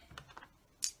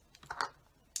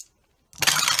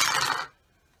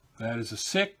 That is a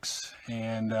 6,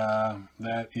 and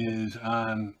that is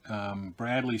on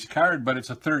Bradley's card, but it's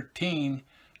a 13,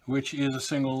 which is a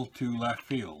single to left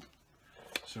field.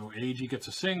 So Agee gets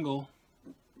a single.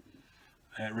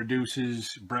 That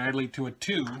reduces Bradley to a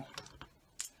 2.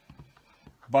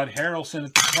 Bud Harrelson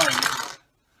at the plate.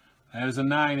 That is a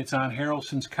 9. It's on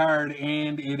Harrelson's card,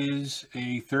 and it is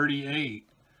a 38.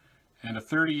 And a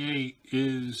 38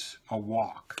 is a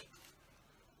walk.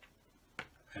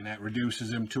 And that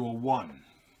reduces him to a 1.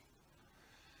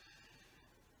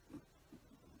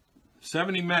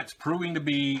 70 Mets proving to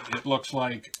be, it looks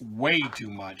like, way too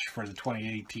much for the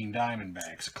 2018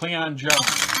 Diamondbacks. Cleon Jones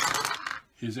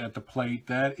is at the plate.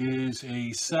 That is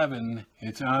a 7.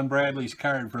 It's on Bradley's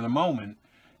card for the moment.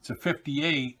 It's a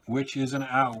 58, which is an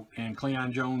out, and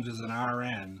Cleon Jones is an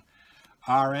RN.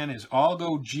 RN is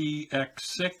Algo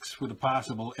GX6 with a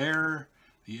possible error.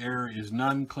 The error is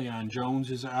none. Cleon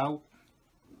Jones is out.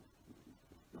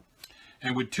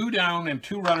 And with 2 down and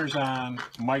 2 runners on,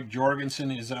 Mike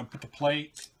Jorgensen is up at the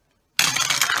plate.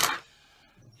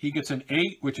 He gets an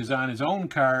 8, which is on his own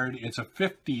card. It's a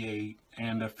 58,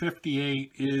 and a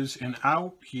 58 is an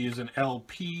out. He is an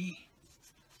LP.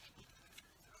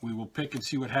 We will pick and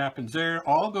see what happens there.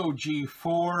 Algo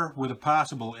G4 with a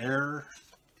possible error.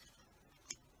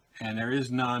 And there is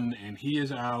none, and he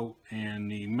is out.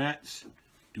 And the Mets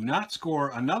do not score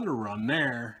another run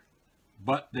there,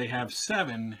 but they have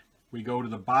 7. We go to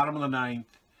the bottom of the 9th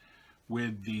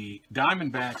with the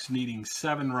Diamondbacks needing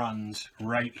 7 runs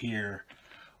right here.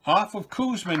 Off of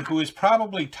Koosman, who is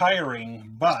probably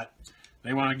tiring, but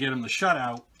they want to get him the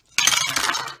shutout.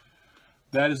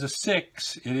 That is a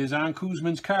 6. It is on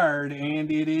Koosman's card, and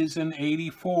it is an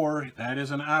 84. That is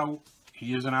an out.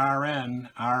 He is an RN.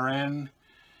 RN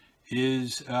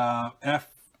is F5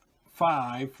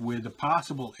 with a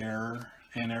possible error,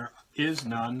 and there is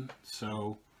none.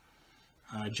 So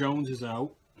Jones is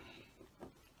out.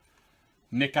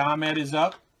 Nick Ahmed is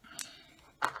up.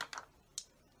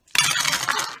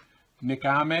 Nick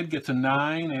Ahmed gets a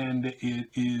 9, and it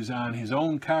is on his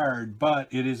own card, but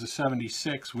it is a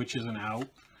 76, which is an out,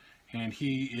 and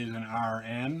he is an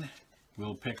RN.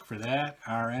 We'll pick for that.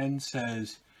 RN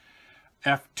says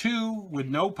F2 with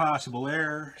no possible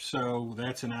error, so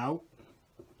that's an out.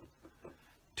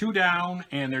 2 down,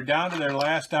 and they're down to their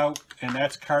last out, and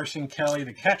that's Carson Kelly,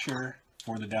 the catcher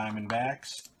for the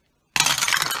Diamondbacks.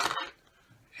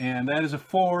 And that is a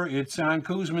 4. It's on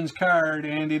Koosman's card,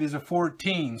 and it is a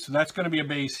 14. So that's going to be a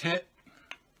base hit.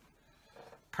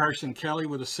 Carson Kelly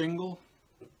with a single.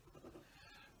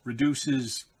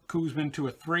 Reduces Koosman to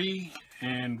a 3.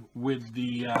 And with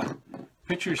the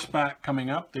pitcher spot coming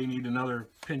up, they need another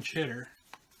pinch hitter.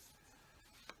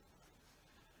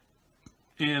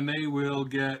 And they will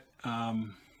get...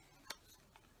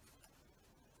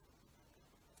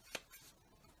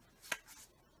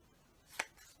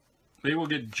 They will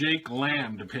get Jake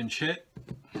Lamb to pinch hit.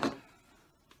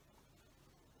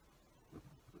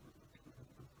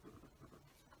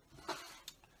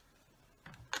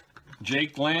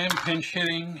 Jake Lamb pinch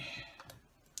hitting.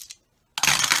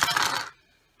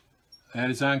 That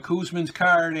is on Koosman's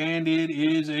card, and it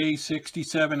is a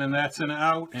 67, and that's an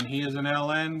out, and he is an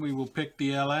LN. We will pick the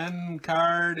LN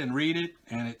card and read it,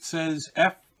 and it says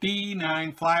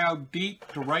FD9, fly out deep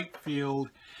to right field.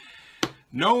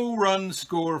 No run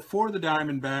score for the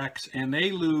Diamondbacks, and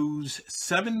they lose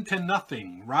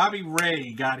 7-0. Robbie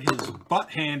Ray got his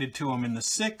butt handed to him in the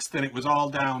 6th, and it was all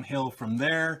downhill from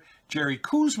there. Jerry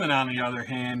Koosman, on the other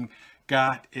hand,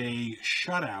 got a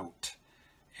shutout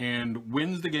and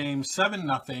wins the game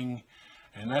 7-0.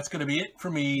 And that's going to be it for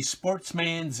me,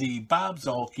 Sportsman Z, Bob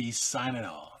Zolke, signing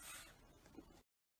off.